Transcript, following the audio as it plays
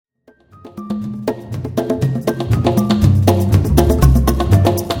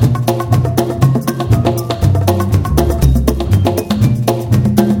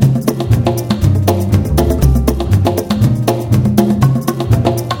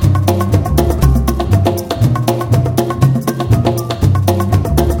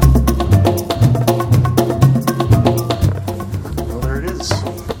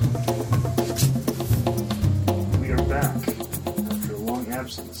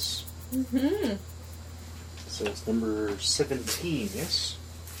episodes. Mm-hmm. So it's number 17, yes?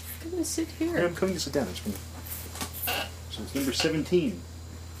 I'm going to sit here. Yeah, I'm coming to sit down. So it's number 17.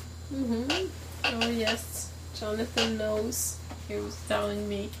 Mm-hmm. Oh, yes. Jonathan knows. He was telling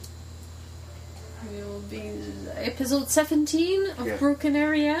me. We will be episode 17 of Broken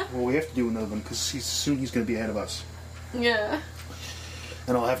Area. Well, we have to do another one because soon he's going to be ahead of us. Yeah.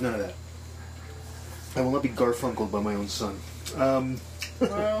 And I'll have none of that. I will not be Garfunkeled by my own son.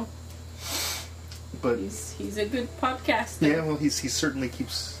 Well, but he's a good podcaster. Yeah, well, he certainly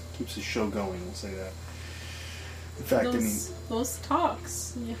keeps his show going. We'll say that. In fact, those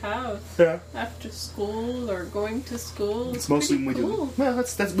talks you have after school or going to school. It's mostly when we cool. do. Well,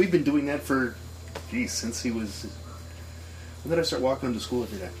 that's we've been doing that for, since he was. When did I start walking him to school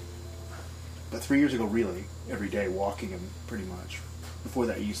every day? About 3 years ago, really, every day walking him pretty much. Before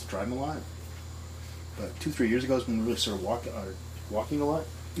that, I used to drive him a lot. But 2-3 years ago is when we really started walking a lot,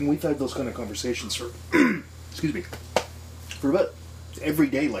 and we've had those kind of conversations for excuse me, for about every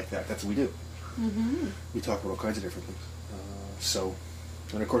day like that. That's what we do. Mm-hmm. We talk about all kinds of different things.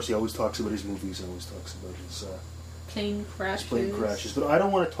 And of course, he always talks about his movies. He always talks about his plane crashes. But I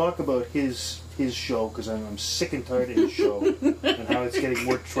don't want to talk about his show because I'm sick and tired of his show and how it's getting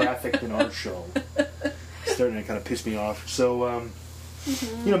more traffic than our show. It's starting to kind of piss me off. So,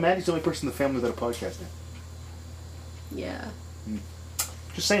 Maddie's the only person in the family without a podcast now. Yeah.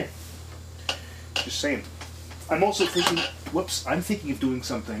 Just saying. I'm also thinking. I'm thinking of doing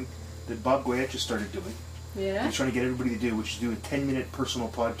something that Bob Goyette just started doing. Yeah. He's trying to get everybody to do, which is do a 10-minute personal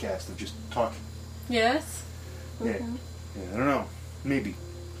podcast of just talking. Yes. Mm-hmm. Yeah, I don't know. Maybe.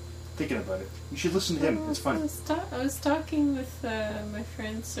 Thinking about it. You should listen to him. It's fun. I was talking with my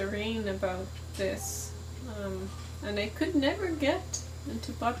friend Serene about this, and I could never get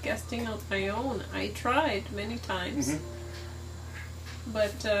into podcasting on my own. I tried many times,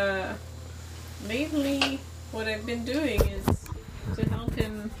 but lately what I've been doing is to help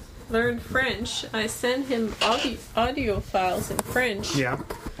him learn French. I send him audio files in French. Yeah.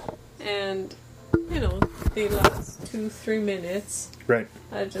 And, the last 2-3 minutes. Right.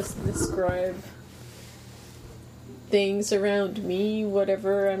 I just describe things around me,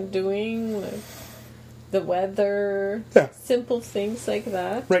 whatever I'm doing, like the weather, simple things like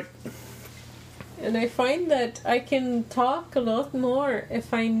that. Right. And I find that I can talk a lot more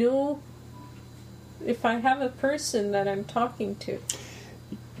if I have a person that I'm talking to.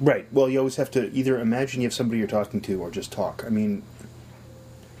 Right. Well, you always have to either imagine you have somebody you're talking to or just talk. I mean,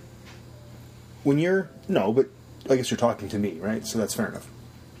 but I guess you're talking to me, right? So that's fair enough.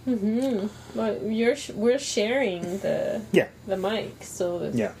 Mm-hmm. But we're sharing the mic, so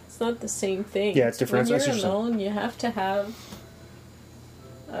it's not the same thing. Yeah, it's different. When you're alone, you have to have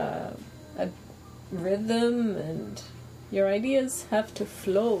a rhythm, and your ideas have to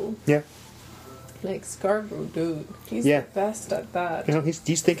flow. Yeah. Like Scarborough dude, he's the best at that.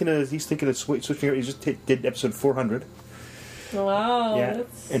 He's thinking of switching. He just did episode 400. Wow. Yeah,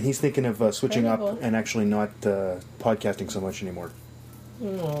 and he's thinking of switching up and actually not podcasting so much anymore.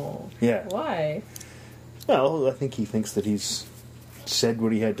 Oh. Yeah. Why? Well, I think he thinks that he's said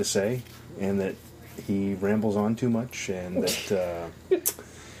what he had to say, and that he rambles on too much, and that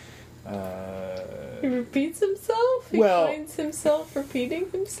he repeats himself. He finds himself repeating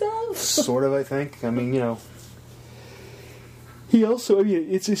himself. Sort of, I think. I mean, he also. I mean,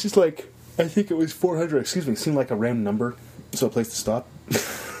 it's just like I think it was 400. Excuse me. It seemed like a round number. So a place to stop.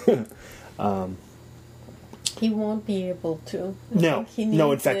 He won't be able to. No.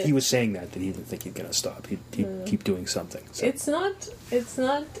 In fact, he was saying that he didn't think he'd gonna stop. He'd keep doing something. So. It's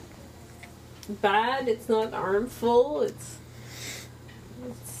not bad. It's not harmful. It's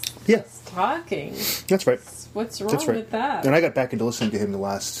just talking. That's right. What's wrong with that? And I got back into listening to him the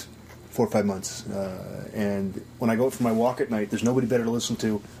last 4 or 5 months. And when I go out for my walk at night, there's nobody better to listen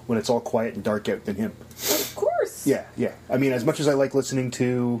to when it's all quiet and dark out than him. Of course. Yeah. I mean, as much as I like listening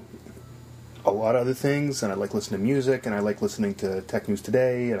to a lot of other things, and I like listening to music, and I like listening to Tech News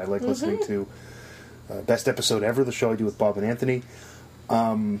Today, and I like listening to Best Episode Ever, the show I do with Bob and Anthony.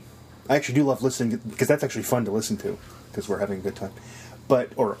 I actually do love listening, because that's actually fun to listen to, because we're having a good time.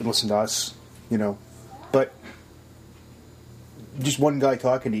 Or listen to us, But just one guy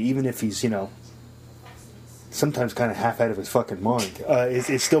talking to you, even if he's, sometimes kind of half out of his fucking mind,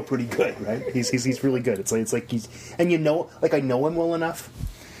 is still pretty good, right? He's really good. It's like he's, and I know him well enough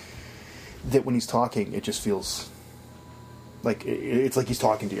that when he's talking, it just feels like it's like he's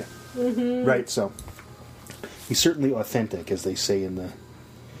talking to you, right? So he's certainly authentic, as they say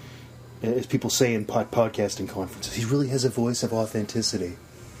as people say in podcasting conferences. He really has a voice of authenticity.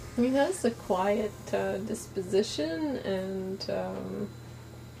 He has a quiet disposition, and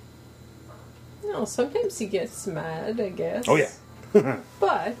No, sometimes he gets mad, I guess. Oh, yeah.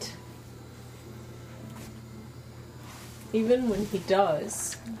 But even when he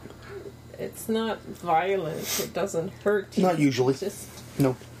does, it's not violent. It doesn't hurt you. Not usually. It's just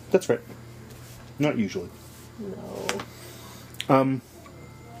No, that's right. Not usually. no.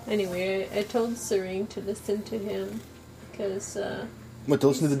 Anyway, I told Serene to listen to him because. What, to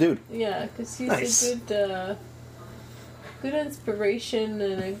listen to the dude? Yeah, because he's Nice. a good inspiration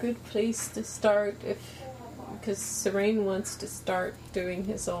and a good place to start because Serene wants to start doing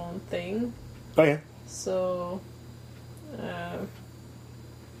his own thing. Oh, yeah. So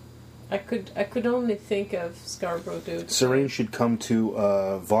I could only think of Scarborough Dude. Serene should come to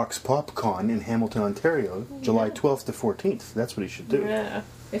Vox PopCon in Hamilton, Ontario, July 12th to 14th. That's what he should do. Yeah.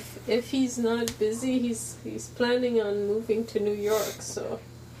 If he's not busy, he's planning on moving to New York, so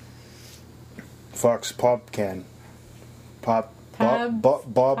Vox PopCan. Bob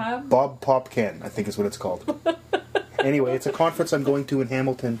PopCan, I think is what it's called. Anyway, it's a conference I'm going to in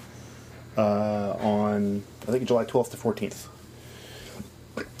Hamilton on, I think, July 12th to 14th.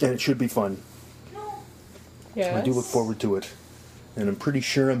 And it should be fun. yeah. I do look forward to it. And I'm pretty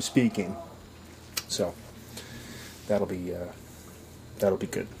sure I'm speaking. So, that'll be good.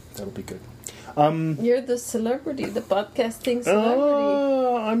 That'll be good. You're the celebrity, the podcasting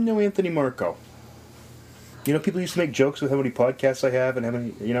celebrity. I'm no Anthony Marco. You know, people used to make jokes with how many podcasts I have and how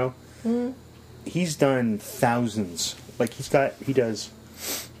many, you know. He's done thousands. Like, he does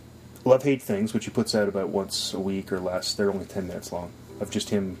Love Hate Things, which he puts out about once a week or less. They're only 10 minutes long. Of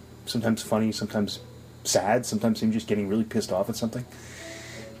just him, sometimes funny, sometimes sad, sometimes him just getting really pissed off at something.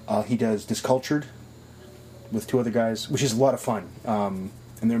 He does Discultured with two other guys, which is a lot of fun.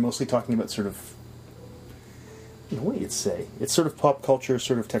 And they're mostly talking about sort of, what do you say? It's sort of pop culture,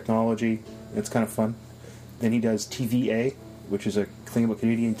 sort of technology. It's kind of fun. Then he does TVA, which is a thing about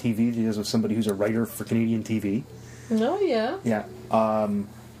Canadian TV that he does with somebody who's a writer for Canadian TV. Oh, yeah. Yeah.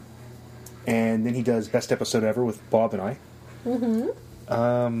 And then he does Best Episode Ever with Bob and I.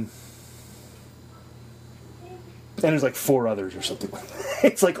 And there's like 4 others or something like that.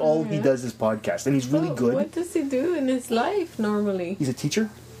 It's like all he does is podcast. And he's really good. What does he do in his life normally? He's a teacher.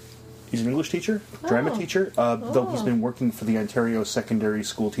 He's an English teacher, drama teacher, though he's been working for the Ontario Secondary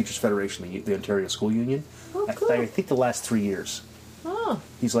School Teachers Federation, the Ontario School Union. Oh, cool. I think the last 3 years. Oh.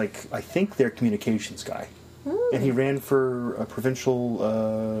 He's like, I think their communications guy. And he ran for a provincial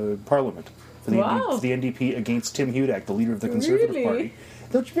parliament for the, Wow. for the NDP against Tim Hudak, the leader of the Conservative Really? Party.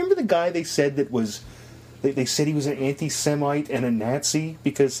 Don't you remember the guy they said that was... They said he was an anti-Semite and a Nazi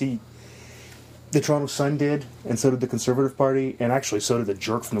because the Toronto Sun did, and so did the Conservative Party, and actually so did the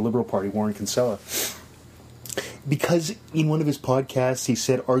jerk from the Liberal Party, Warren Kinsella. Because in one of his podcasts he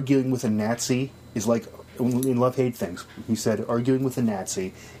said arguing with a Nazi is like, in Love Hate Things, he said arguing with a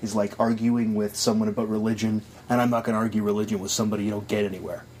Nazi is like arguing with someone about religion, and I'm not going to argue religion with somebody you don't get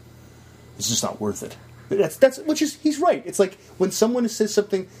anywhere. It's just not worth it. That's which is, he's right. It's like when someone says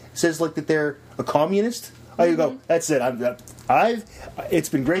like that they're a communist, I go, that's it. It's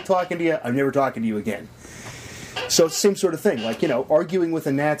been great talking to you. I'm never talking to you again. So it's the same sort of thing. Like, arguing with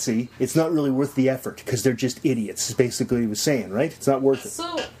a Nazi, it's not really worth the effort because they're just idiots. Is basically what he was saying, right? It's not worth it.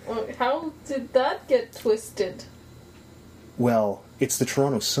 So, how did that get twisted? Well, it's the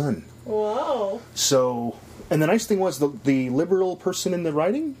Toronto Sun. Wow. So, and the nice thing was the liberal person in the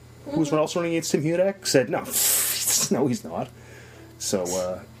writing, who was also running against Tim Hudak, said, no, he's not.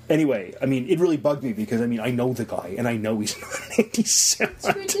 So, anyway, I mean, it really bugged me because, I mean, I know the guy, and I know he's not an anti-Semite.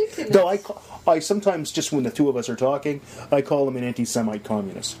 It's ridiculous. Though I sometimes, just when the two of us are talking, I call him an anti-Semite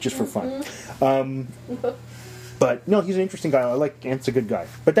communist, just for fun. But, no, he's an interesting guy. Ant's a good guy.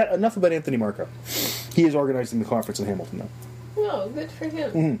 But enough about Anthony Marco. He is organizing the conference in Hamilton now. No, good for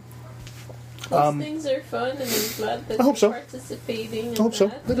him. Those things are fun, and I'm glad that I hope you're so. participating in I hope so.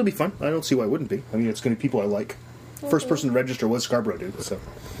 that. It'll be fun. I don't see why it wouldn't be. I mean, it's going to be people I like. First person to register was Scarborough Dude, so,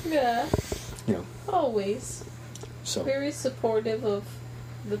 Yeah, always. So. Very supportive of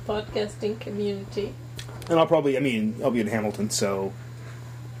the podcasting community. And I'll be in Hamilton, so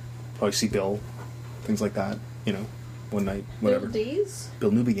probably see Bill, things like that, one night, whatever. Bill Dees?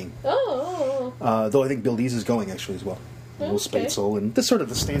 Bill Newbegin. Oh. Though I think Bill Dees is going, actually, as well. Will Okay. Spatzel, and this sort of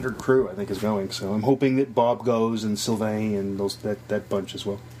the standard crew, I think, is going, so I'm hoping that Bob goes, and Sylvain, and that bunch as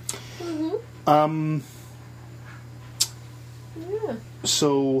well. Yeah.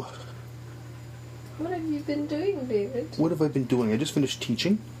 So, What have you been doing, David? what have I been doing? I just finished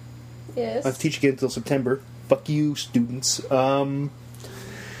teaching. Yes. I have to teach again until September. Fuck you, students.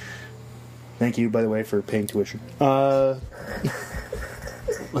 Thank you, by the way, for paying tuition.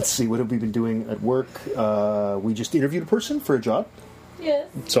 Let's see, what have we been doing at work? We just interviewed a person for a job. Yes.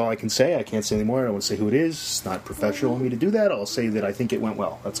 That's all I can say. I can't say anymore. I don't want to say who it is. It's not professional of me to do that. I'll say that I think it went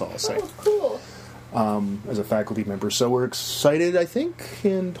well. That's all I'll say. Oh, cool. As a faculty member. So we're excited, I think,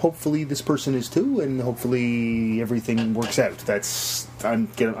 and hopefully this person is too, and hopefully everything works out. I'm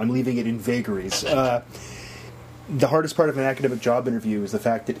leaving it in vagaries. The hardest part of an academic job interview is the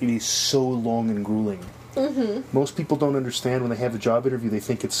fact that it is so long and grueling. Mm-hmm. Most people don't understand when they have a job interview. They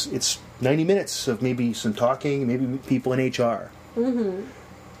think it's 90 minutes of maybe some talking, maybe people in HR. Mm-hmm.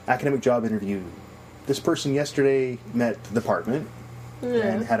 Academic job interview. This person yesterday met the department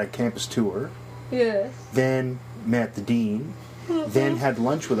and had a campus tour. Yes. Then met the dean. Then had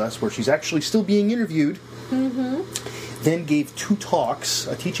lunch with us where she's actually still being interviewed. Mm-hmm. Then gave 2 talks,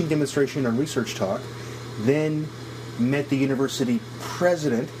 a teaching demonstration and research talk. Then met the university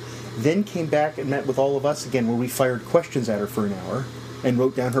president. Then came back and met with all of us again where we fired questions at her for an hour and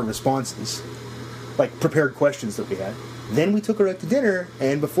wrote down her responses. Like prepared questions that we had. Then we took her out to dinner,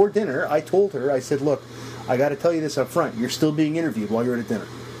 and before dinner I told her, I said, look, I got to tell you this up front. You're still being interviewed while you're at dinner.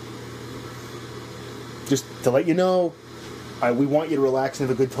 Just to let you know, we want you to relax and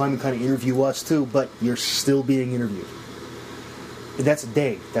have a good time and kind of interview us too, but you're still being interviewed. And that's a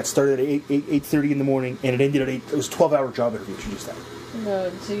day. That started at 8:30 in the morning, and it ended at 8. It was a 12-hour job interview she just had.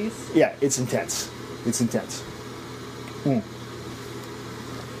 Oh, jeez. Yeah, it's intense. It's intense.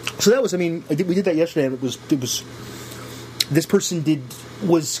 So that was, we did that yesterday, and it was. This person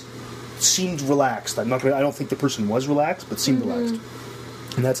seemed relaxed. I don't think the person was relaxed, but seemed relaxed,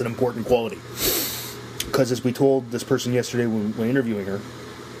 and that's an important quality. Because as we told this person yesterday when interviewing her,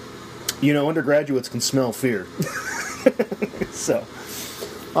 undergraduates can smell fear. So,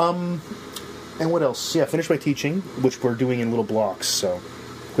 and what else? Yeah, finished my teaching, which we're doing in little blocks. So,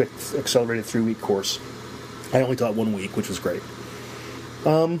 quick accelerated 3-week course. I only taught 1 week, which was great.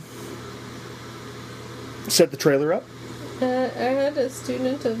 Set the trailer up. I had a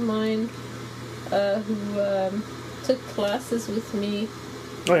student of mine who took classes with me.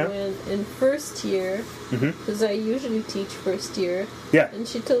 Oh, yeah. In first year, because I usually teach first year. Yeah. And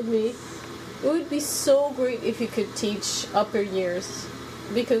she told me it would be so great if you could teach upper years,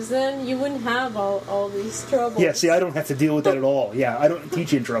 because then you wouldn't have all these troubles. Yeah, see, I don't have to deal with that at all. Yeah, I don't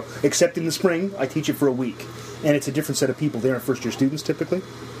teach intro, except in the spring, I teach it for a week. And it's a different set of people. They aren't first year students, typically.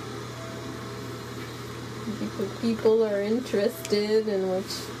 People are interested in what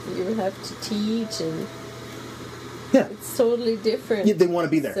you have to teach, and yeah, it's totally different. Yeah, they want to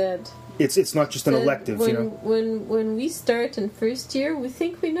be there. It's not just an elective, When we start in first year, we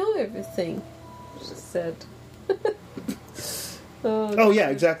think we know everything. She said. Oh yeah,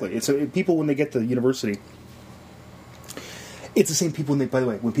 exactly. It's people when they get to university. It's the same people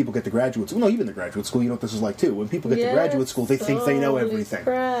when people get to graduate school. No, even the graduate school, you know what this is like too. When people get to graduate school, they think they know everything.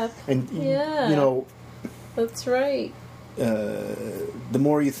 Crap. And that's right. The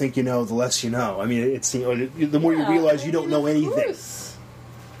more you think you know, the less you know. I mean, it's the more you realize you don't know anything. Course.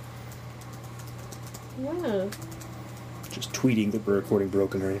 Yeah. Just tweeting that we're recording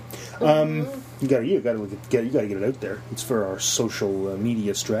Broken Radio. You got to get it out there. It's for our social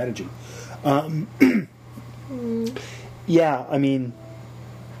media strategy. Yeah,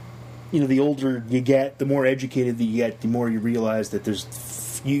 the older you get, the more educated that you get, the more you realize that there's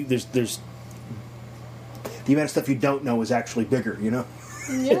the amount of stuff you don't know is actually bigger,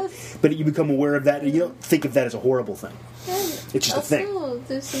 Yes. But you become aware of that, and you don't think of that as a horrible thing. And it's just a thing. Also,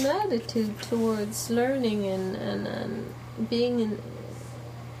 there's an attitude towards learning and being in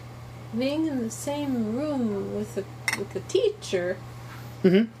the same room with the teacher.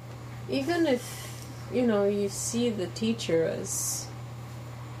 Mm-hmm. Even if you see the teacher as,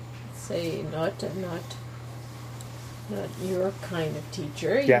 say, not your kind of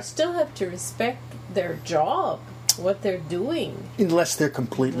teacher, you still have to respect their job, what they're doing. Unless they're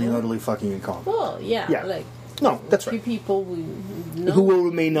completely and utterly fucking incompetent. Well, yeah. No, that's right. People who will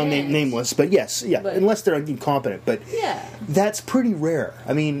remain nameless, but yes, unless they're incompetent. But that's pretty rare.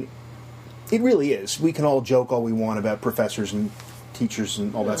 It really is. We can all joke all we want about professors and teachers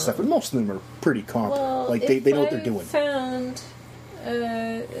and all that stuff, but most of them are pretty competent. Well, they know what they're doing.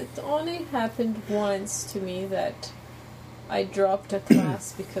 It only happened once to me that I dropped a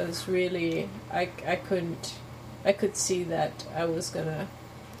class because really I could see that I was gonna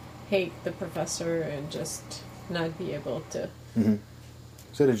hate the professor and just not be able to. Mm-hmm.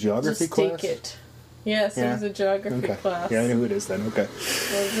 Is that a geography class? Take it. Yes, it was a geography class. Yeah, I know who it is then. Okay.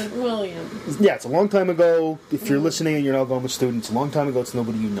 Was it William? Yeah, it's a long time ago. If you're listening and you're an Algoma student, it's a long time ago. It's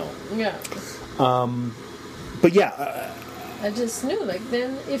nobody you know. Yeah. But yeah. I just knew,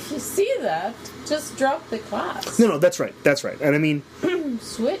 then if you see that, just drop the class. No, that's right. And can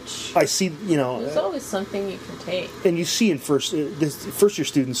switch. I see, There's always something you can take. and you see in first year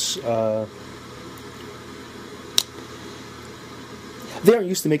students, they aren't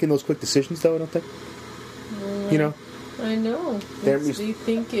used to making those quick decisions, though. I don't think. I know. They're They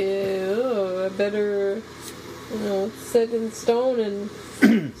think, I better, set in stone, and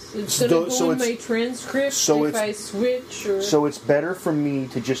it's going to go in my transcript if I switch. Or... So it's better for me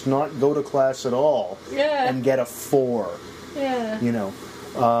to just not go to class at all and get a 4. Yeah.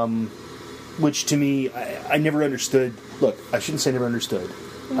 Which to me, I never understood. Look, I shouldn't say never understood.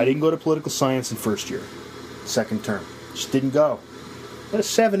 Mm-hmm. I didn't go to political science in first year, second term. Just didn't go. I got a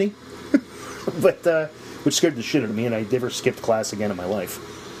 70. But, which scared the shit out of me, and I never skipped class again in my life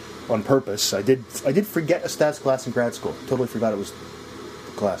on purpose. I did forget a stats class in grad school. Totally forgot it was a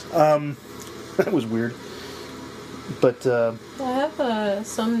class. That was weird. But I have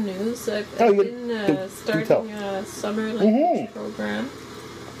some news. I've been starting a summer language program.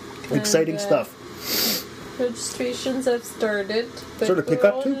 Exciting stuff. Registrations have started, but sort of pick we're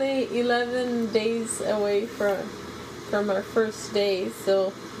up too? only 11 days away from our first day,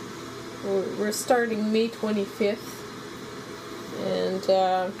 so we're starting May 25th, and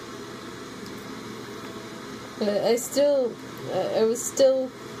I was still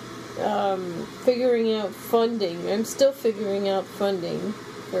figuring out funding. I'm still figuring out funding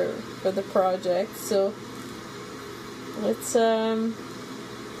for the project, so it's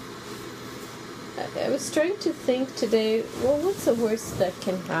I was trying to think today, well, what's the worst that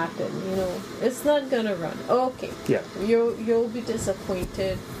can happen? It's not gonna run. Okay. Yeah. You'll be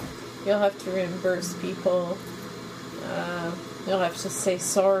disappointed. You'll have to reimburse people. You'll have to say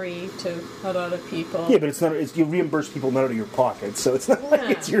sorry to a lot of people. Yeah, but it's you reimburse people not out of your pocket, so it's not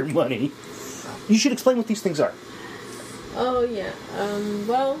like it's your money. You should explain what these things are. Oh, yeah.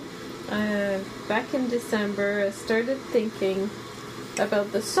 Back in December, I started thinking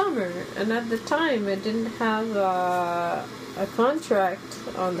about the summer, and at the time I didn't have a contract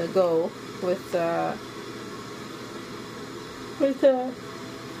on the go with a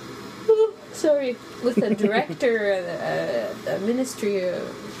director at the Ministry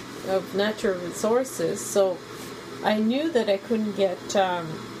of Natural Resources, so I knew that I couldn't get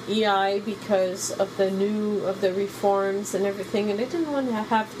EI because of the reforms and everything, and I didn't want to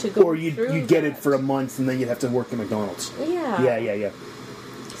have to go. Or you'd get it for a month, and then you'd have to work at McDonald's. Yeah. Yeah.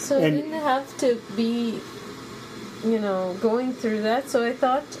 So I didn't have to be, going through that. So I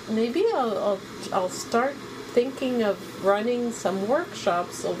thought maybe I'll start thinking of running some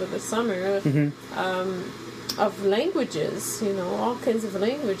workshops over the summer of languages, all kinds of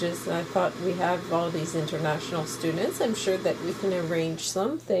languages. And I thought, we have all these international students. I'm sure that we can arrange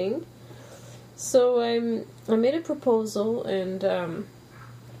something. So I made a proposal, and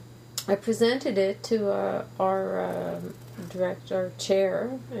I presented it to our director, our chair,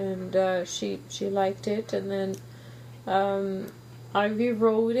 and she liked it. And then I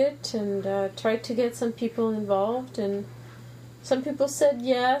rewrote it and tried to get some people involved, and some people said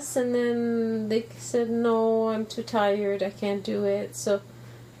yes, and then they said no, I'm too tired, I can't do it. So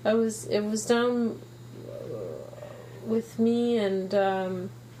it was done with me and the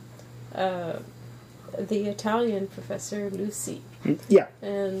Italian professor, Lucy. Yeah.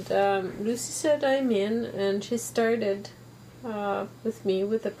 And Lucy said I'm in, and she started with me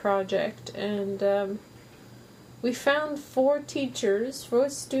with the project, and we found 4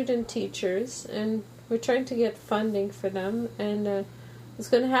 student teachers, and we're trying to get funding for them. And what's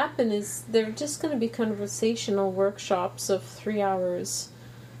going to happen is they're just going to be conversational workshops of 3 hours,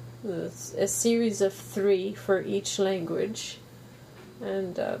 a series of 3 for each language,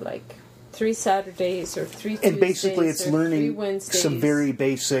 and 3 Saturdays or 3 Tuesdays. And basically, it's learning some very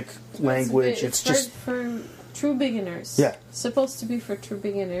basic language. It's just for true beginners. Yeah, it's supposed to be for true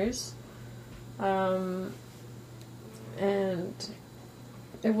beginners. And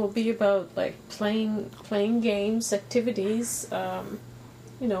it will be about playing games, activities,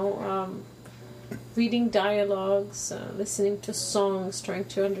 reading dialogues, listening to songs, trying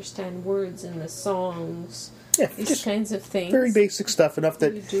to understand words in the songs. Yeah, these kinds of things. Very basic stuff, enough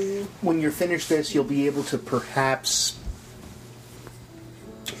that when you're finished this, you'll be able to perhaps,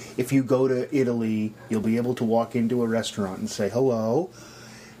 if you go to Italy, you'll be able to walk into a restaurant and say, hello,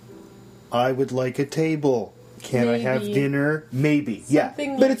 I would like a table. Can I have dinner? Maybe.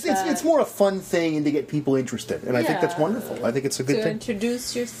 Something but like it's more a fun thing and to get people interested. And I think that's wonderful. I think it's a good thing. To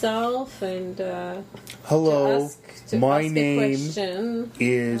introduce yourself and hello, my ask name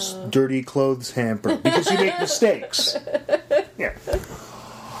is Dirty Clothes Hamper, because you make mistakes. Yeah.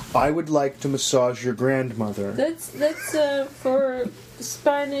 I would like to massage your grandmother. That's for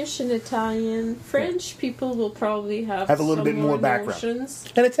Spanish and Italian. French people will probably have a little some bit more background. notions.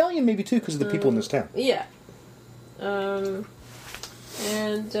 And Italian maybe too, because of the people in this town. Yeah. And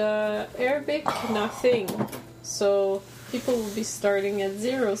Arabic, nothing. So people will be starting at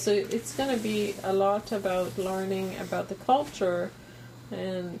zero. So it's going to be a lot about learning about the culture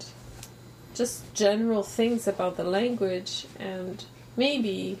and just general things about the language, and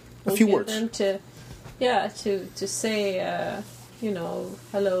maybe we'll a few get words. them to say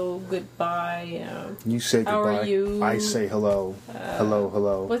hello, goodbye. You say goodbye. How are you? I say hello.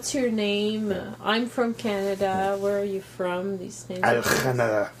 Hello. What's your name? I'm from Canada. Where are you from? These things.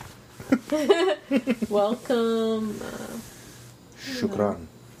 Canada. Welcome. Shukran.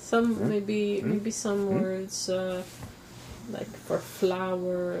 Maybe some words like for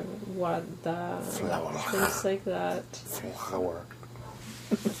flower, wada, Flower. things like that. Flower.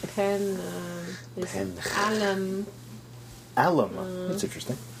 Pen is Pen. alum, Alum. That's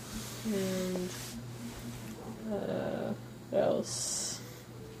interesting. and what else?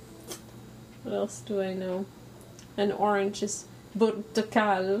 What else do I know? And orange is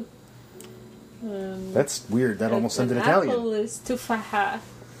burtucal. That's weird. That almost sounded an Italian. Apple is tufaha.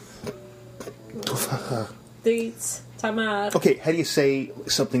 Dates, tamar. Okay, how do you say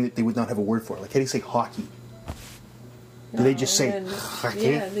something that they would not have a word for? Like, how do you say hockey? Do they just say hockey?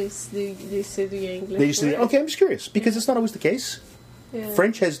 Yeah, they say the English. They just say, word. okay, I'm just curious, because it's not always the case. Yeah.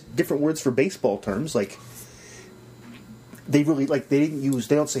 French has different words for baseball terms, like, they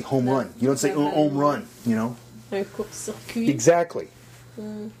don't say home run. You don't say home run, you know? Un court-circuit. Exactly.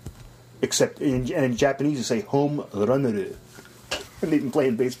 Except in Japanese you say home runner. And they've been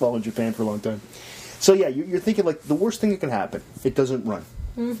playing baseball in Japan for a long time. So yeah, you're thinking like the worst thing that can happen, it doesn't run.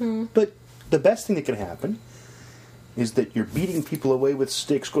 Mm-hmm. But the best thing that can happen is that you're beating people away with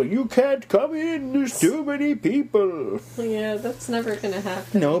sticks going, you can't come in, there's too many people. Yeah, that's never going to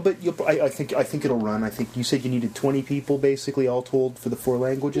happen. No, but I think it'll run. I think you said you needed 20 people basically all told for the 4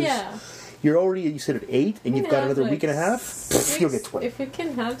 languages. Yeah. You're already, you said at 8, and you've got another week and a half? You'll get 20. If you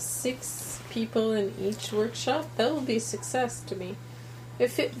can have 6 people in each workshop, that will be a success to me.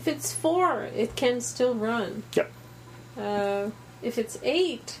 If it's 4, it can still run. Yep. If it's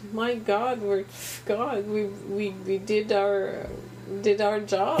 8, my God, we did our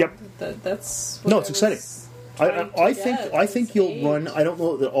job. Yep. That's No, what it's exciting. I think you'll run. I don't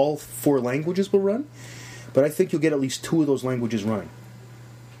know that all 4 languages will run, but I think you'll get at least 2 of those languages running.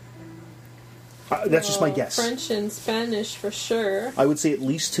 That's just my guess. French and Spanish for sure. I would say at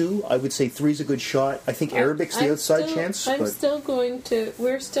least 2. I would say 3 is a good shot. I think Arabic's the outside chance. We're still going to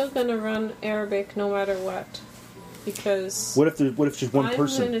run Arabic no matter what, because what if just one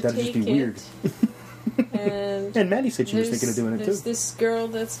person? That'd just be weird. And Maddie said she was thinking of doing it too. There's this girl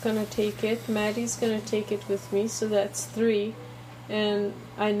that's going to take it. Maddie's going to take it with me, so that's 3. And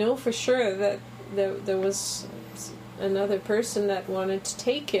I know for sure that there was another person that wanted to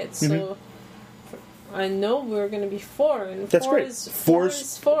take it, so. Mm-hmm. I know we're going to be 4, and that's 4 great. is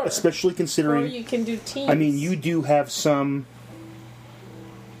 4, especially considering. 4 you can do teams. I mean, you do have some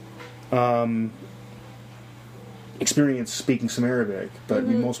experience speaking some Arabic, but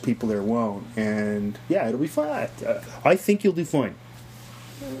most people there won't. And yeah, it'll be fun. I think you'll do fine.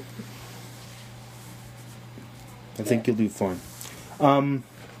 I think you'll do fine. So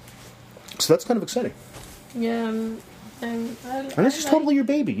that's kind of exciting. Yeah. And this is totally your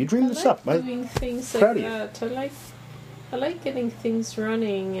baby. You dreamed this up. Doing things proud like of that. I like getting things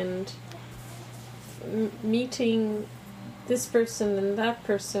running and meeting this person and that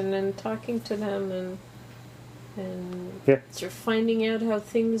person and talking to them and you're finding out how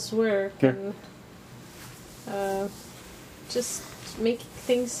things work and just making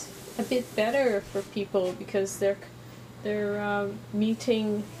things a bit better for people, because they're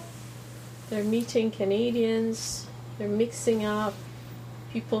meeting Canadians. They're mixing up.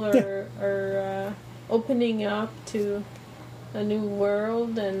 People are opening up to a new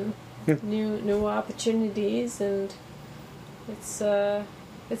world and new opportunities, and it's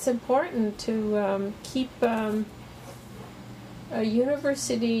important to keep a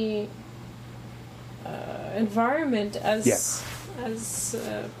university environment as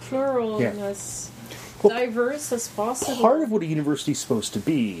plural and as diverse as possible. Part of what a university is supposed to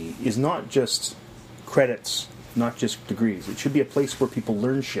be is not just credits, not just degrees. It should be a place where people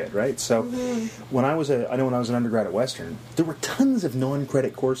learn shit, right? So when I was an undergrad at Western, there were tons of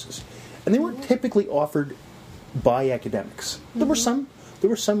non-credit courses, and they weren't typically offered by academics. There were some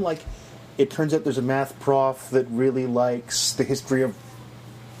like, it turns out there's a math prof that really likes the history of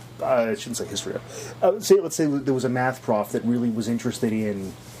I shouldn't say history of. Let's say there was a math prof that really was interested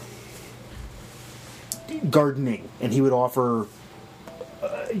in gardening, and he would offer,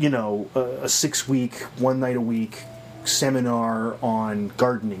 a 6-week, 1 night a week seminar on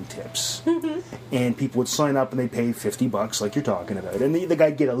gardening tips. And people would sign up and they'd pay $50 like you're talking about. And the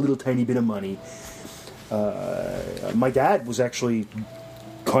guy'd get a little tiny bit of money. My dad was actually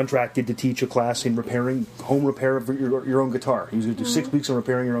contracted to teach a class in home repair of your own guitar. He was going to do 6 weeks on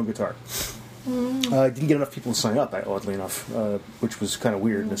repairing your own guitar. Didn't get enough people to sign up, oddly enough, which was kind of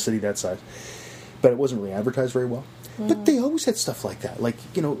weird in a city that size. But it wasn't really advertised very well. But they always had stuff like that. Like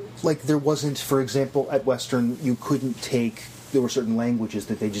there wasn't, for example, at Western, you couldn't take, there were certain languages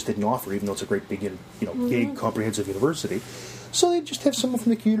that they just didn't offer, even though it's a great big, big comprehensive university. So they'd just have someone from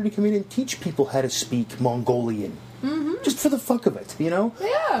the community come in and teach people how to speak Mongolian. Just for the fuck of it,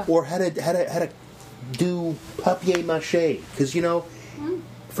 Yeah. Or how to do papier-mâché, because,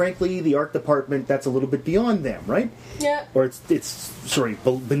 frankly, the art department, that's a little bit beyond them, right? Yeah. Or it's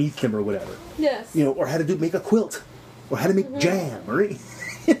beneath them or whatever. Yes. Or how to make a quilt, or how to make jam, or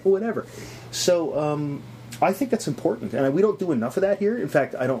whatever. So I think that's important, and we don't do enough of that here. In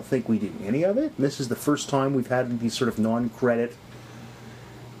fact, I don't think we do any of it. And this is the first time we've had these sort of non-credit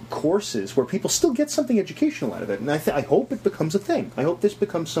courses where people still get something educational out of it, and I hope it becomes a thing. I hope this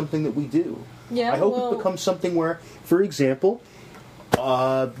becomes something that we do. Yeah. I hope it becomes something where, for example,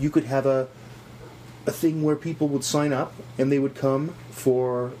 you could have a thing where people would sign up and they would come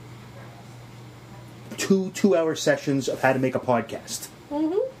for two-hour sessions of how to make a podcast.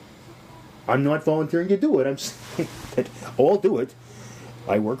 I'm not volunteering to do it. I'm saying that I'll do it.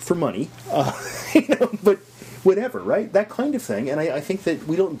 I work for money, but whatever, right? That kind of thing. And I think that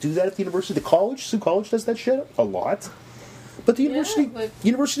we don't do that at the university. The college, Sioux College does that shit a lot. But the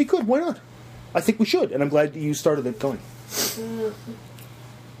university could. Why not? I think we should, and I'm glad you started it going. I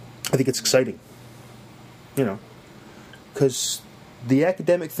think it's exciting. Because the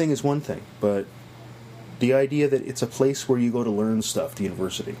academic thing is one thing, but the idea that it's a place where you go to learn stuff, the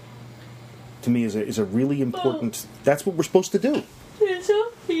university, to me is a really important... that's what we're supposed to do. There's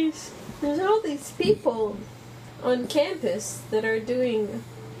all these people on campus that are doing,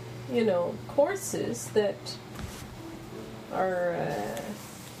 courses that are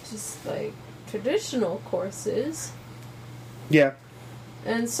just like traditional courses. Yeah.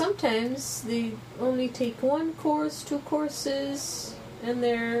 And sometimes they only take 1 course, 2 courses, and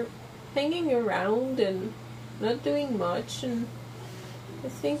they're hanging around and not doing much, and I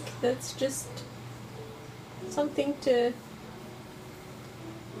think that's just something to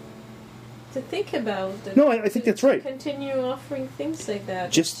think about. No, I think that's right. Continue offering things like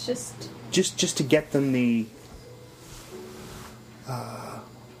that. Just to get them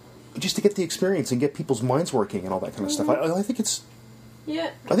just to get the experience and get people's minds working and all that kind of stuff. I think it's...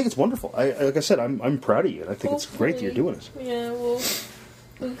 Yeah. I think it's wonderful. Like I said, I'm proud of you, and I think it's great that you're doing it. Yeah, well,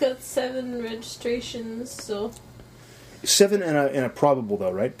 we've got 7 registrations, so... 7 and a probable,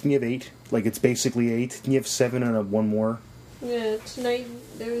 though, right? Can you have 8? Like, it's basically 8. Can you have 7 and 1 more? Yeah, tonight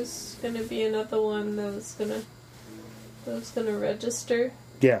there's going to be another one that was going to register.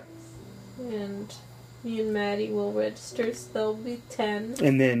 Yeah. And me and Maddie will register, so there'll be 10.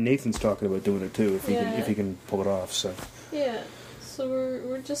 And then Nathan's talking about doing it, too, if he can pull it off, so... Yeah. So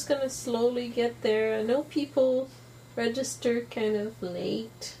we're just going to slowly get there. I know people register kind of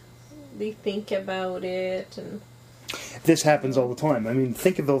late. They think about it, and... This happens all the time. I mean,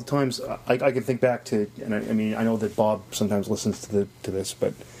 think of all the times I can think back to, and I know that Bob sometimes listens to this,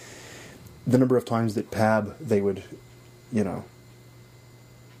 but the number of times that PAB, they would,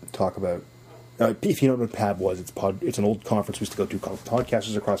 talk about... if you don't know what PAB was, it's an old conference we used to go to called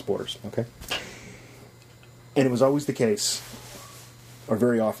Podcasters Across Borders, okay? And it was always the case, or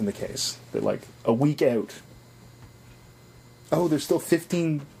very often the case, that like a week out, there's still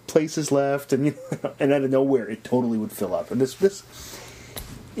 15 places left, and and out of nowhere it totally would fill up. And this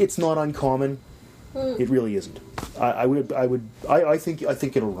it's not uncommon. It really isn't. I think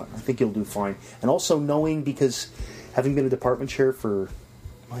it'll run. I think it'll do fine. And also knowing, because having been a department chair for,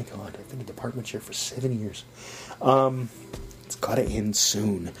 my God, I've been a department chair for 7 years. It's got to end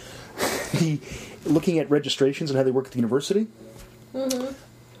soon. Looking at registrations and how they work at the university,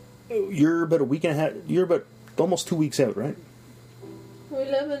 you're about a week and a half. You're about almost 2 weeks out, right?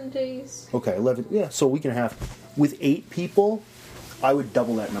 11 days. Okay, 11. Yeah, so a week and a half. With 8 people, I would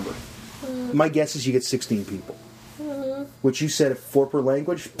double that number. My guess is you get 16 people. Which you said, 4 per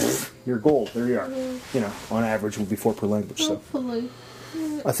language, you're gold. There you are. On average, would be 4 per language. Hopefully.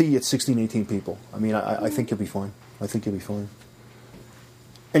 So. I think you get 16, 18 people. I mean, I think you'll be fine. I think you'll be fine.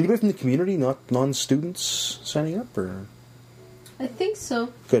 Anybody from the community, not non-students, signing up, or? I think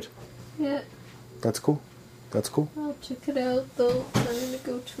so. Good. Yeah. That's cool. That's cool. I'll check it out, though. I'm going to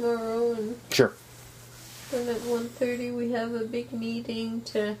go tomorrow and... Sure. And at 1:30 we have a big meeting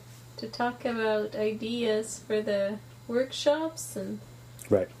to talk about ideas for the workshops and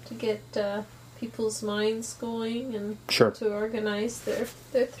Right. to get people's minds going and Sure. to organize their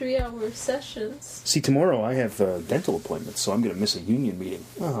 3-hour sessions. See, tomorrow I have dental appointments, so I'm going to miss a union meeting.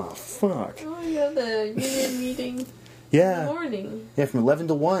 Oh, fuck. Oh, yeah, the union meeting in the Yeah. morning. Yeah, from 11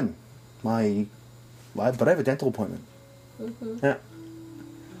 to 1. But I have a dental appointment. Mm-hmm. Yeah.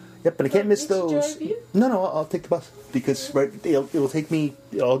 Yep, but I can't miss Need to those. drive you? No, I'll take the bus because it'll take me.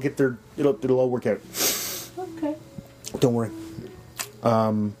 I'll get there. It'll all work out. Okay. Don't worry.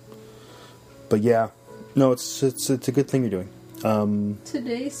 But yeah, no, it's a good thing you're doing.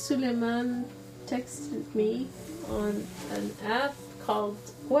 Today, Suleiman texted me on an app called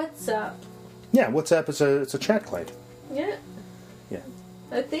WhatsApp. Yeah, WhatsApp is it's a chat client. Yeah. Yeah.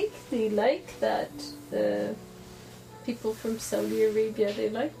 I think they like that. The people from Saudi Arabia, they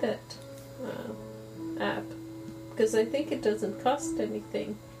like that app. Because I think it doesn't cost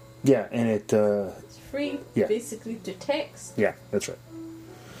anything. Yeah, and it. It's free, Yeah. basically, to text. Yeah, that's right.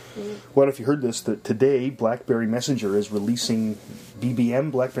 Well, if you heard this, that today BlackBerry Messenger is releasing BBM,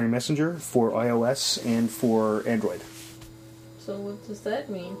 BlackBerry Messenger, for iOS and for Android. So what does that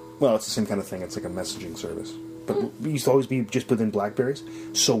mean? Well, it's the same kind of thing. It's like a messaging service. But it used to always be just within BlackBerries.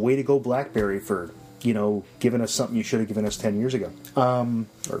 So way to go, BlackBerry, for, giving us something you should have given us 10 years ago.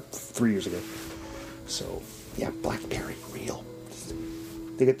 Or 3 years ago. So, yeah, BlackBerry, real.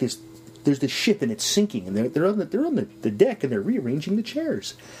 They got this... There's this ship and it's sinking, and they're on the deck and they're rearranging the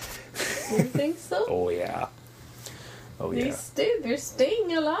chairs. You think so? Oh yeah, yeah. They're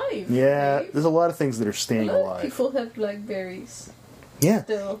staying alive. Yeah, right? there's a lot of things that are staying A lot of alive. people have Blackberries. Yeah,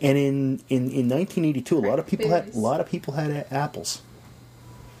 still. and in 1982, a lot of Blackberries. people had apples,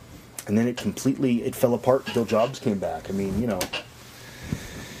 and then it fell apart until Jobs came back. I mean, I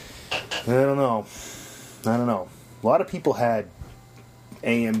don't know. A lot of people had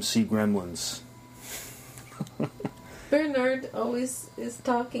AMC Gremlins. Bernard always is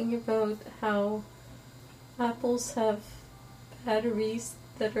talking about how apples have batteries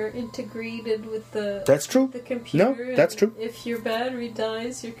that are integrated with the That's true. the computer. No, that's and true. If your battery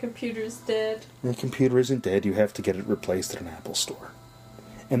dies, your computer's dead. The computer isn't dead. You have to get it replaced at an Apple store.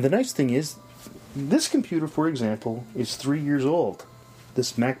 And the nice thing is, this computer, for example, is 3 years old.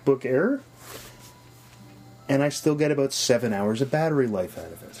 This MacBook Air, and I still get about 7 hours of battery life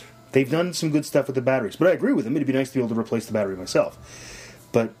out of it. They've done some good stuff with the batteries, but I agree with him. It'd be nice to be able to replace the battery myself.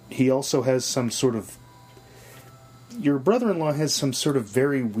 But he also has some sort of... Your brother-in-law has some sort of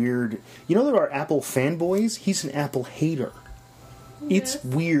very weird... there are Apple fanboys? He's an Apple hater. Yes. It's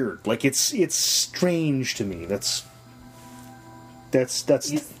weird. Like, it's strange to me. That's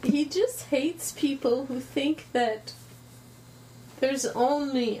He just hates people who think that there's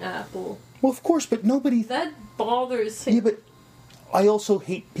only Apple. Well, of course, but nobody... That bothers him. Yeah, but I also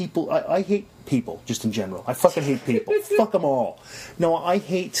hate people. I hate people, just in general. I fucking hate people. Fuck them all. No, I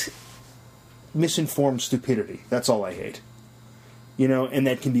hate misinformed stupidity. That's all I hate. And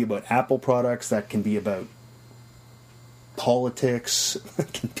that can be about Apple products. That can be about politics.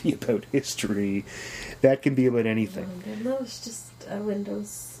 That can be about history. That can be about anything. No, it's just a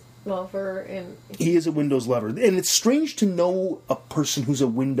Windows lover, and He is a Windows lover. And it's strange to know a person who's a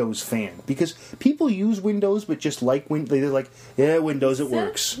Windows fan. Because people use Windows, but just like they're like, yeah, Windows, it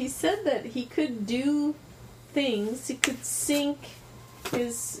works. He said that he could do things. He could sync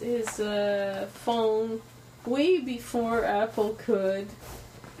his phone way before Apple could.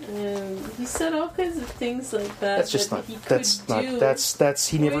 And he said all kinds of things like that. That's just that not... he could That's do not... That's...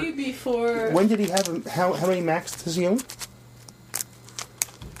 He never... way before. When did he have... How many Macs does he own?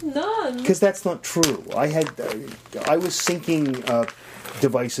 None. Because that's not true. I was syncing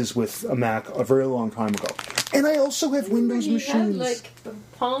devices with a Mac a very long time ago, and I also have Windows he machines. had like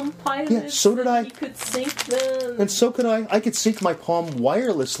Palm Pilots. Yeah, so did I. He could sync them. And so could I. I could sync my Palm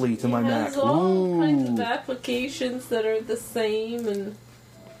wirelessly to my He Mac. has all kinds of Ooh. applications that are the same, and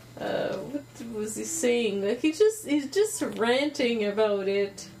what was he saying? Like he's just ranting about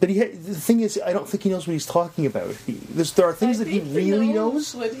it. But the thing is, I don't think he knows what he's talking about. There are things I that he think really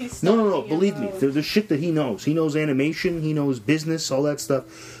knows. what he's No. talking Believe me, about. there's shit that he knows. He knows animation. He knows business. All that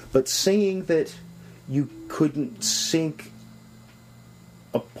stuff. But saying that you couldn't sync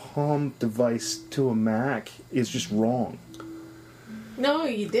a Palm device to a Mac is just wrong. No,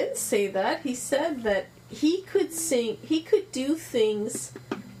 he didn't say that. He said that he could sync. He could do things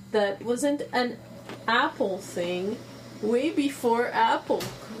that wasn't an Apple thing way before Apple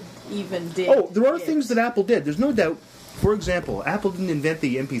even did. Oh, there are it. things that Apple did. There's no doubt. For example, Apple didn't invent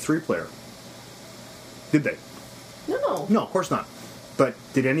the MP3 player. Did they? No. No, of course not. But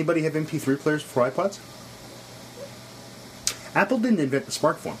did anybody have MP3 players for iPods? Apple didn't invent the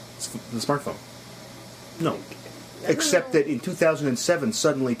smartphone. The smartphone. No. Except that in 2007,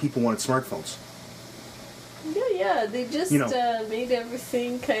 suddenly people wanted smartphones. Yeah. They just made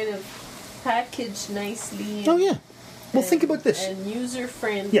everything kind of packaged nicely. Oh, yeah. Well, think about this. And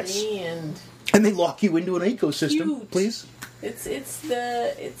user-friendly. Yes. And they lock you into an ecosystem, cute. Please. It's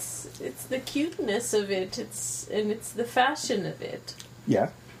the cuteness of it. It's the fashion of it. Yeah.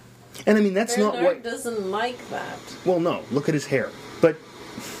 And I mean, that's Bernard not what... doesn't like that. Well, no. Look at his hair. But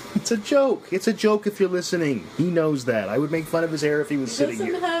it's a joke. It's a joke if you're listening. He knows that. I would make fun of his hair if he was sitting here.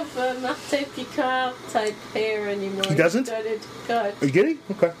 He doesn't have Martin Picard type hair anymore. He doesn't? He's got it cut. Are you kidding?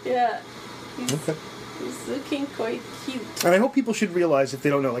 Okay. Yeah. Okay. He's looking quite cute. And I hope people should realize, if they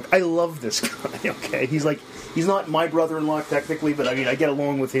don't know, like, I love this guy, okay? He's not my brother-in-law technically, but I mean, I get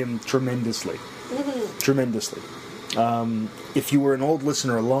along with him tremendously. Mm-hmm. Tremendously. If you were an old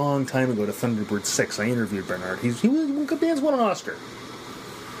listener a long time ago to Thunderbird 6, I interviewed Bernard. He won an Oscar.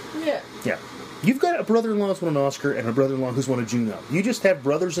 Yeah. Yeah. You've got a brother-in-law who's won an Oscar and a brother-in-law who's won a Juno. You just have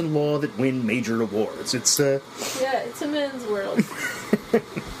brothers-in-law that win major awards. It's Yeah, it's a man's world. It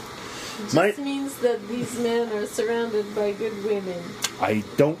just means that these men are surrounded by good women. I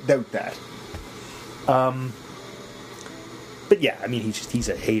don't doubt that. But yeah, I mean, he's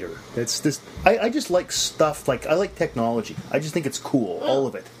a hater. It's this. I just like stuff, like, I like technology. I just think it's cool, all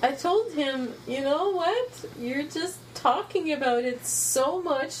of it. I told him, you know what? You're just talking about it so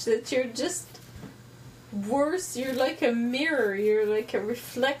much that you're just worse. You're like a mirror. You're like a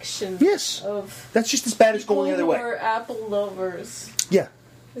reflection. Yes. Of that's just as bad as going the other way. We're Apple lovers. Yeah.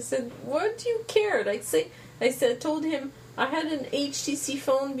 I said, what do you care? I told him I had an HTC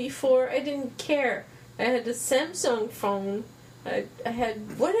phone before. I didn't care. I had a Samsung phone. I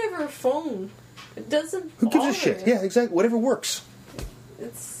had whatever phone. It doesn't Who gives bother a shit? me. Yeah, exactly. Whatever works.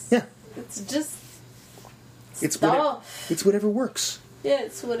 It's just it's stuff. It's whatever works. Yeah,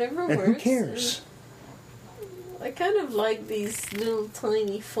 it's whatever and works. Who cares? And I kind of like these little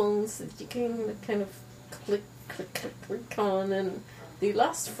tiny phones that you can kind of click on, and they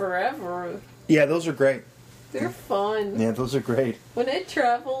last forever. Yeah, those are great. They're fun. Yeah, those are great. When I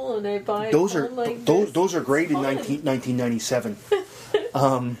travel and I buy those a phone like this, those are great in 1997.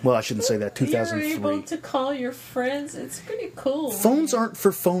 Well, I shouldn't say that. 2003. You're able to call your friends. It's pretty cool. Phones aren't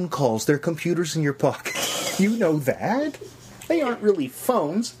for phone calls. They're computers in your pocket. You know that. They aren't really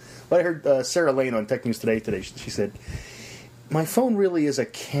phones. But I heard Sarah Lane on Tech News Today. She said, my phone really is a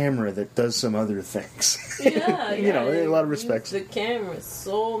camera that does some other things. Yeah, you know, in a lot of respects. The camera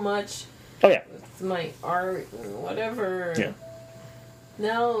so much. Oh, yeah. With my art and whatever. Yeah.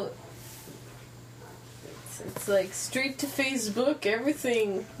 Now, it's like straight to Facebook,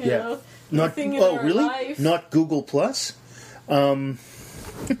 everything. You know? Nothing in our really? life. Not Google Plus? Does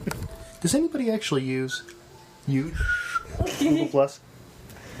anybody actually use Google Plus?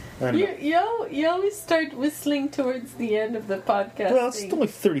 I don't know. You always start whistling towards the end of the podcast. Well, it's only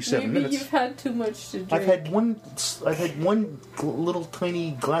 37 minutes. Maybe you've had too much to drink. I've had one little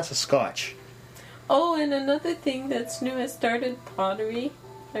tiny glass of scotch. Oh, and another thing that's new, I started pottery.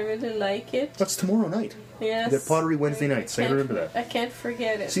 I really like it. That's tomorrow night. Yes. You got pottery Wednesday nights. I remember that. I can't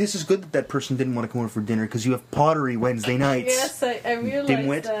forget it. See, this is good that person didn't want to come over for dinner, because you have pottery Wednesday nights. Yes, I realized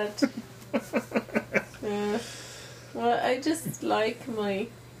Dimwit. that. Yeah. Well, I just like my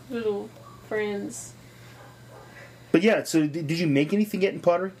little friends. But yeah, so did you make anything yet in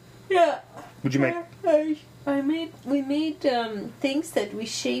pottery? Yeah. What'd you make? We made things that we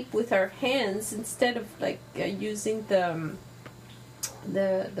shape with our hands instead of like using the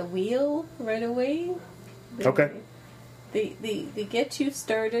wheel right away. Okay. They get you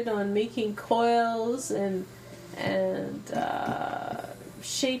started on making coils and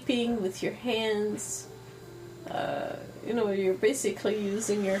shaping with your hands. You're basically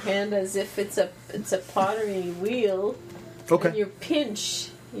using your hand as if it's a pottery wheel. Okay. And you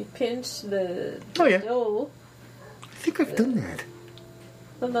pinch the yeah. dough. I think I've done that.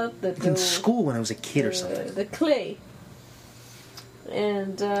 Well, not the dough. In school when I was a kid or something. The clay.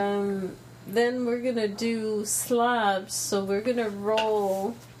 And then we're gonna do slabs. So we're gonna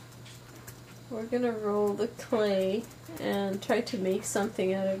roll the clay and try to make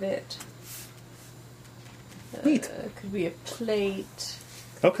something out of it. Neat. It could be a plate.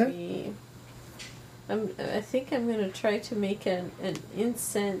 Okay. I think I'm going to try to make an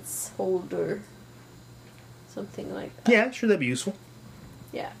incense holder. Something like that. Yeah, sure, that'd be useful.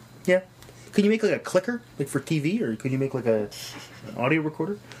 Yeah. Yeah. Could you make like a clicker, like for TV, or could you make like an audio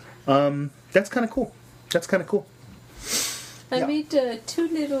recorder? That's kind of cool. I made 2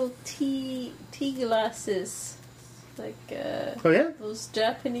 little tea glasses. Like oh yeah, those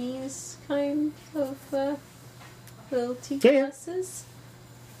Japanese kind of little tea Yeah, yeah. glasses.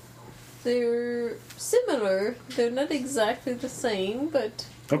 They're similar. They're not exactly the same, but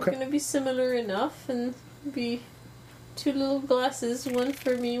they're Okay. going to be similar enough, and be 2 little glasses, one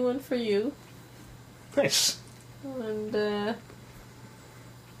for me, one for you. Nice. And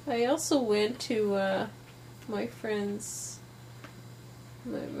I also went to my friend's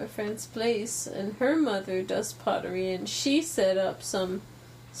place, and her mother does pottery, and she set up some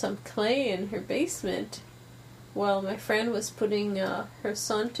clay in her basement while my friend was putting her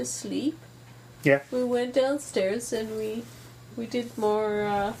son to sleep. Yeah. We went downstairs and we did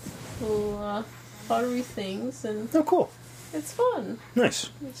more little pottery things, and Oh, cool. it's fun. Nice.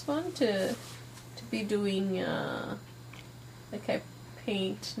 It's fun to be doing, like I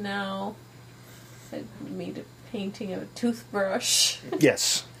paint now. I made a painting of a toothbrush.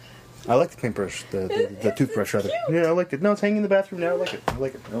 Yes. I like the paintbrush, the toothbrush, rather. cute. Yeah, I like it. No, it's hanging in the bathroom now. I like it. I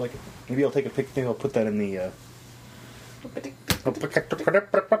like it. I like it. Maybe I'll take a picture. Maybe I'll put that in the...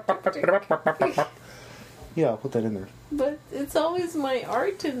 Yeah, I'll put that in there. But it's always my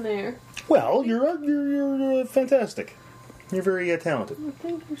art in there. Well, you're fantastic. You're very talented. I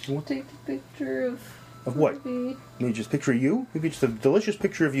think we should take a picture of... Of what? maybe- Maybe just a picture of you? Maybe just a delicious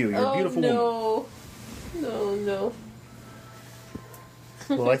picture of you. You're a beautiful woman. No.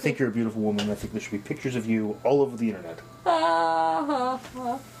 Well, I think you're a beautiful woman. I think there should be pictures of you all over the internet. Ha ha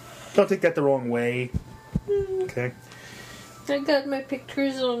ha. Don't take that the wrong way. Okay? I got my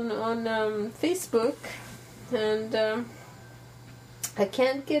pictures on Facebook, and I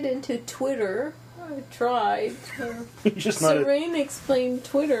can't get into Twitter. I tried. You're just not... Serene explained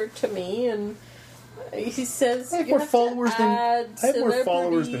Twitter to me, and he says I have you more have followers to than- add I have more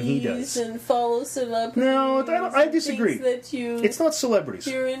followers than he celebrities does. and follow celebrities. No, I and disagree. things that you It's not celebrities.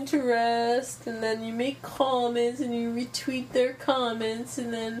 your interest, and then you make comments and you retweet their comments,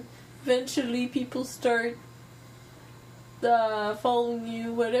 and then eventually people start following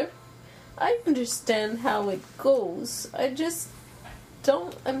you, whatever. I understand how it goes. I just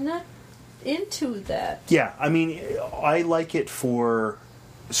don't. I'm not into that. Yeah, I mean, I like it for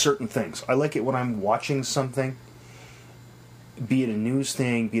certain things. I like it when I'm watching something, be it a news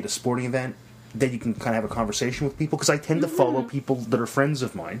thing, be it a sporting event, that you can kind of have a conversation with people, because I tend to follow people that are friends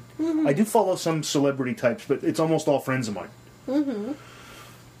of mine. I do follow some celebrity types, but it's almost all friends of mine.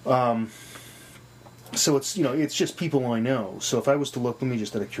 So it's, it's just people I know. So if I was to look, let me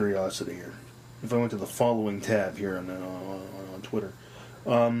just out of curiosity here, if I went to the following tab here on Twitter,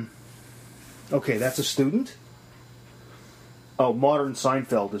 okay, that's a student. Oh, Modern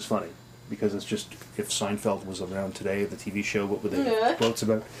Seinfeld is funny, because it's just, if Seinfeld was around today, the TV show, what would they have quotes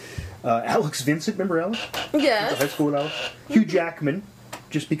about? Alex Vincent, remember Alex? Yeah. High school with Alex. Hugh Jackman,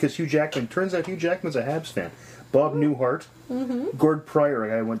 just because Hugh Jackman, turns out Hugh Jackman's a Habs fan. Bob Newhart. Gord Pryor, a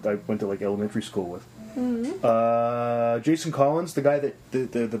guy I went to like elementary school with. Jason Collins, the guy that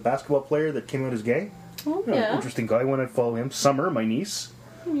the basketball player that came out as gay. Oh, yeah. Interesting guy. When I follow him. Summer, my niece.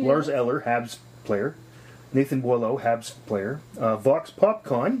 Yeah. Lars Eller, Habs player. Nathan Boileau, Habs player. Vox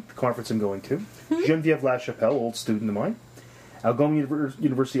PopCon, the conference I'm going to. Genevieve LaChapelle, old student of mine. Algoma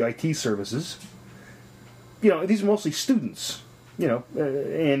University IT Services. These are mostly students.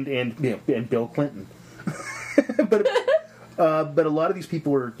 And Bill Clinton. but a lot of these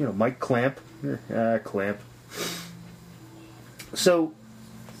people are, Mike Clamp. Clamp. So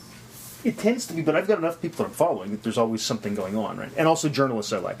it tends to be, but I've got enough people that I'm following that there's always something going on, right? And also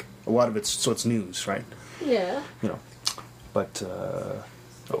journalists I like. A lot of it's news, right? Yeah. But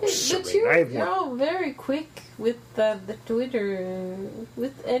But you're all very quick with the Twitter,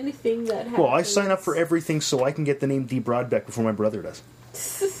 with anything that happens. Well, I sign up for everything so I can get the name Dee Broadbeck before my brother does.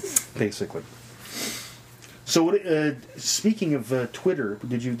 Basically. So, speaking of Twitter,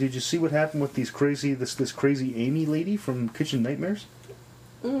 did you see what happened with this crazy Amy lady from Kitchen Nightmares?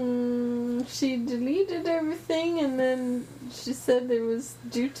 She deleted everything, and then she said it was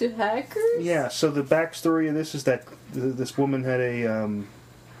due to hackers. Yeah. So the backstory of this is that this woman had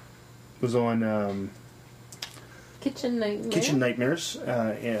was on Kitchen Nightmares,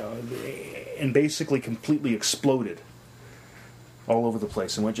 and basically completely exploded all over the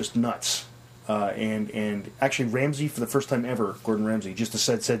place and went just nuts. And actually Ramsay, for the first time ever, Gordon Ramsay, just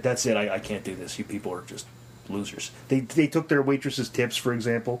said that's it, I can't do this. You people are just losers. They took their waitresses' tips, for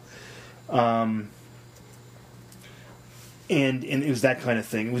example. And it was that kind of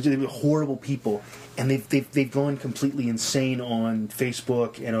thing. They were horrible people, and they've gone completely insane on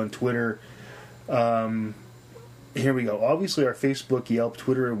Facebook and on Twitter. Here we go. Obviously, our Facebook, Yelp,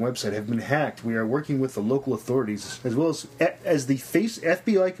 Twitter, and website have been hacked. We are working with the local authorities as well as the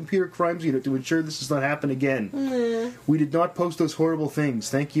FBI Computer Crimes Unit to ensure this does not happen again. We did not post those horrible things.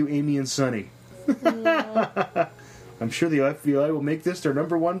 Thank you, Amy and Sonny. I'm sure the FBI will make this their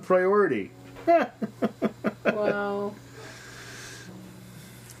number one priority. Wow.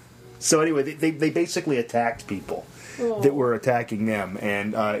 So anyway, they basically attacked people that were attacking them,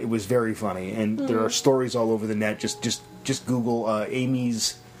 and it was very funny. And there are stories all over the net. Just Google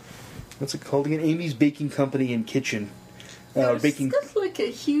Amy's, what's it called again? Amy's Baking Company and Kitchen. It's got like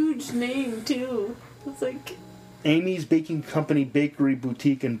a huge name too. It's like Amy's Baking Company Bakery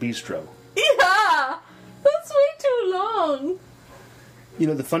Boutique and Bistro. yeah, that's way too long. You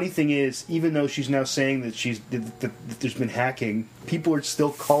know, the funny thing is, even though she's now saying that that there's been hacking, people are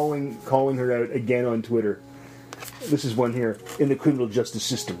still calling her out again on Twitter. This is one here. In the criminal justice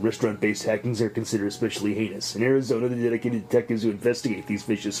system, restaurant-based hackings are considered especially heinous. In Arizona, the dedicated detectives who investigate these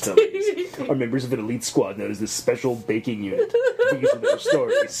vicious felonies are members of an elite squad known as the Special Baking Unit. These are their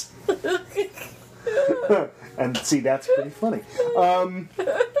stories. And see, that's pretty funny.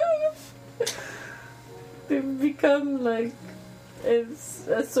 They've become like it's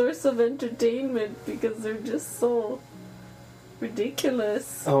a source of entertainment because they're just so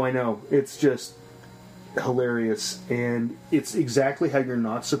ridiculous. Oh, I know. It's just hilarious, and it's exactly how you're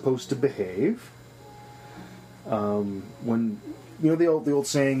not supposed to behave. When you know the old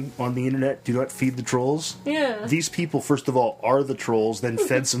saying on the internet, "Do not feed the trolls." Yeah. These people, first of all, are the trolls, then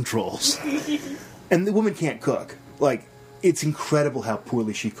fed some trolls, and the woman can't cook. Like, it's incredible how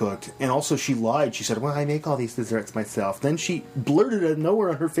poorly she cooked, and also she lied. She said, "Well, I make all these desserts myself." Then she blurted out of nowhere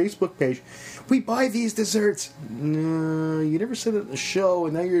on her Facebook page, "We buy these desserts." No, you never said it in the show,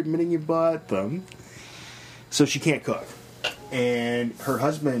 and now you're admitting you bought them. So she can't cook. And her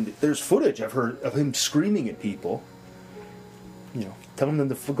husband, there's footage of him screaming at people, you know, telling them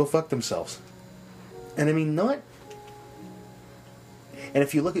to go fuck themselves. And I mean, and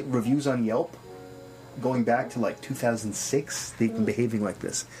if you look at reviews on Yelp, going back to like 2006, they've been behaving like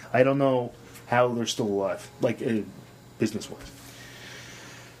this. I don't know how they're still alive, like business-wise.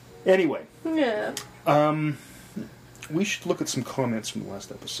 Anyway. Yeah. We should look at some comments from the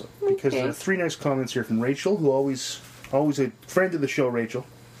last episode, because there are 3 nice comments here from Rachel, who always a friend of the show. Rachel,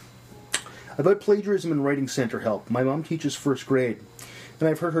 about plagiarism and writing center help. My mom teaches first grade, and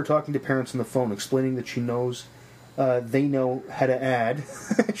I've heard her talking to parents on the phone, explaining that she knows they know how to add.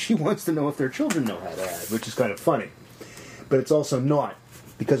 She wants to know if their children know how to add, which is kind of funny, but it's also not,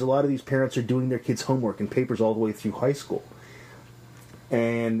 because a lot of these parents are doing their kids' homework and papers all the way through high school.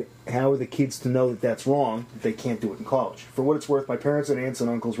 And how are the kids to know that that's wrong if they can't do it in college? For what it's worth, my parents and aunts and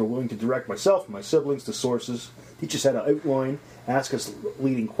uncles were willing to direct myself and my siblings to sources, teach us how to outline, ask us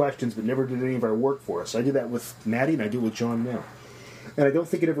leading questions, but never did any of our work for us. I did that with Maddie, and I do it with John now. And I don't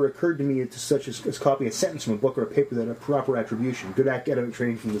think it ever occurred to me to such as copy a sentence from a book or a paper that had proper attribution. Good academic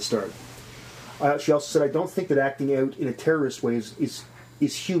training from the start. She also said, I don't think that acting out in a terrorist way is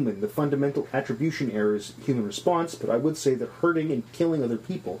human. The fundamental attribution error is human response, but I would say that hurting and killing other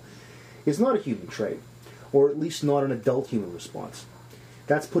people is not a human trait, or at least not an adult human response.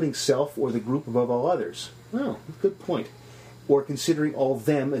 That's putting self or the group above all others. Oh, good point. Or considering all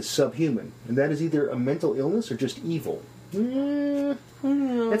them as subhuman, and that is either a mental illness or just evil.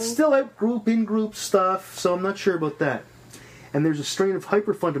 It's still out-group, in-group stuff, so I'm not sure about that. And there's a strain of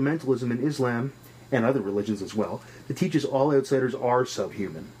hyper-fundamentalism in Islam, and other religions as well, that teaches all outsiders are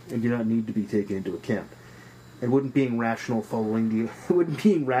subhuman and do not need to be taken into account. And wouldn't being rational follow the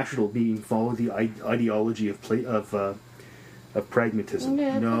ideology of pragmatism?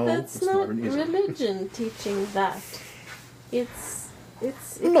 Yeah, no, but that's it's not an ism. religion teaching that. It's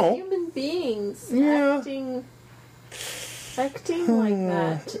No. human beings Yeah. acting like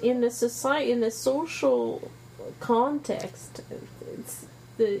that in a society, in a social context.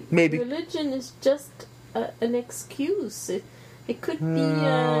 Maybe. Religion is just an excuse. It could be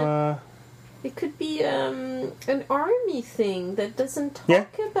an army thing that doesn't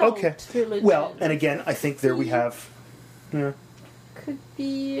talk about religion. Well, and again, I think there we have. Yeah. Could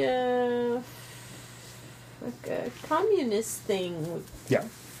be like a communist thing. Yeah.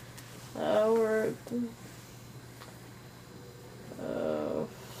 Or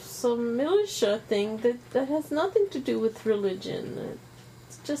some militia thing that has nothing to do with religion.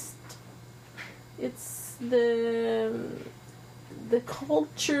 It's the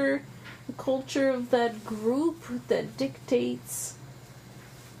culture of that group that dictates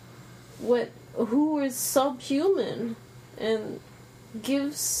who is subhuman and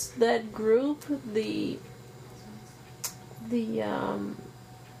gives that group the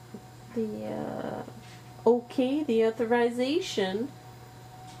authorization,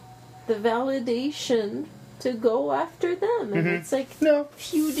 the validation to go after them. And it's like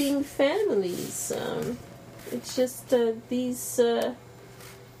feuding families. It's just these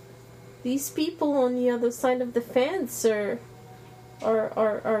these people on the other side of the fence are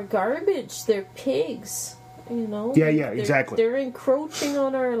garbage. They're pigs, you know. Yeah, exactly. They're encroaching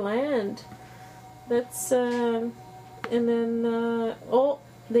on our land. That's and then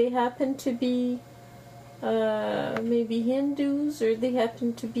they happen to be maybe Hindus, or they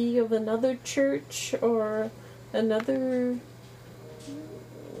happen to be of another church or another.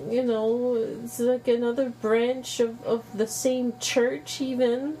 You know, it's like another branch of the same church,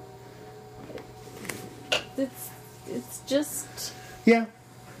 even. It's just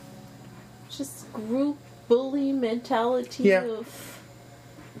group bully mentality of,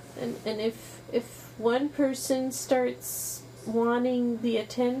 and if one person starts wanting the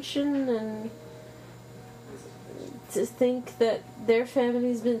attention and to think that their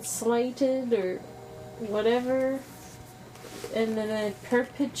family's been slighted or whatever, and then it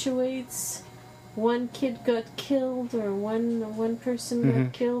perpetuates. One kid got killed, or one person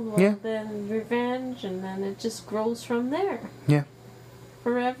got killed. Well, then revenge, and then it just grows from there. Yeah.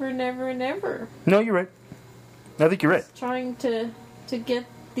 Forever, never, never. No, you're right. I think you're right. Just trying to get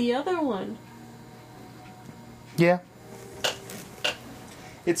the other one. Yeah.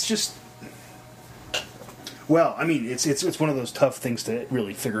 It's just. Well, I mean, it's one of those tough things to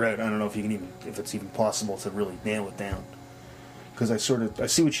really figure out. I don't know if it's even possible to really nail it down. Because I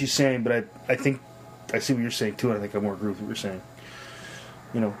see what she's saying, but I think I see what you're saying too, and I think I more agree with what you're saying.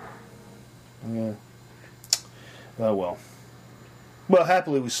 You know. Yeah. Oh, well. Well,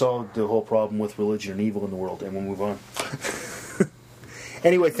 happily we solved the whole problem with religion and evil in the world, and we'll move on.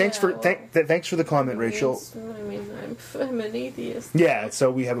 Anyway, thanks for the comment, Rachel. I mean, I'm an atheist. Yeah,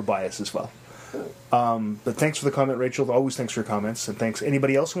 so we have a bias as well. But thanks for the comment, Rachel. Always thanks for your comments, and thanks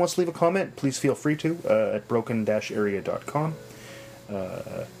anybody else who wants to leave a comment. Please feel free to at broken-area.com.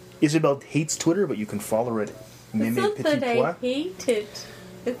 Isabel hates Twitter, but you can follow her at It's not that I hate it.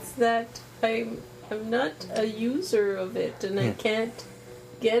 It's that I'm not a user of it, and I can't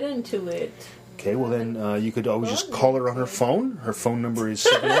get into it. Okay, well then you could always just call her on her phone. Her phone number is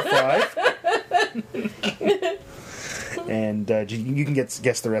 705. And you can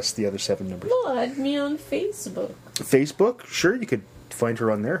guess the rest of the other 7 numbers. Well, add me on Facebook. Facebook? Sure, you could find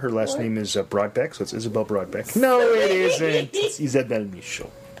her on there. Her last name is Broadbeck, so it's Isabel Broadbeck. No, it isn't. It's Isabel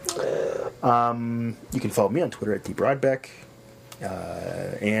Michaud. You can follow me on Twitter at DBroadbeck.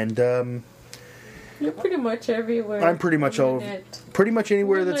 And you're pretty much everywhere. I'm pretty much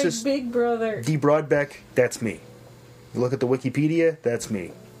anywhere that says Big Brother. D Broadbeck. That's me. You look at the Wikipedia. That's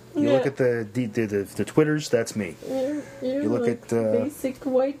me. You look at the Twitters. That's me. You're you look like at basic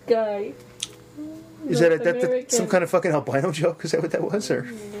white guy. Is that some kind of fucking albino joke? Is that what that was? Or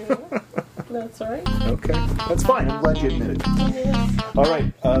yeah, that's right. Okay, that's fine. I'm glad you admit it. Yeah. All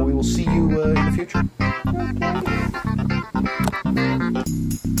right, we will see you in the future.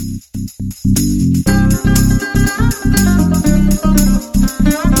 Okay.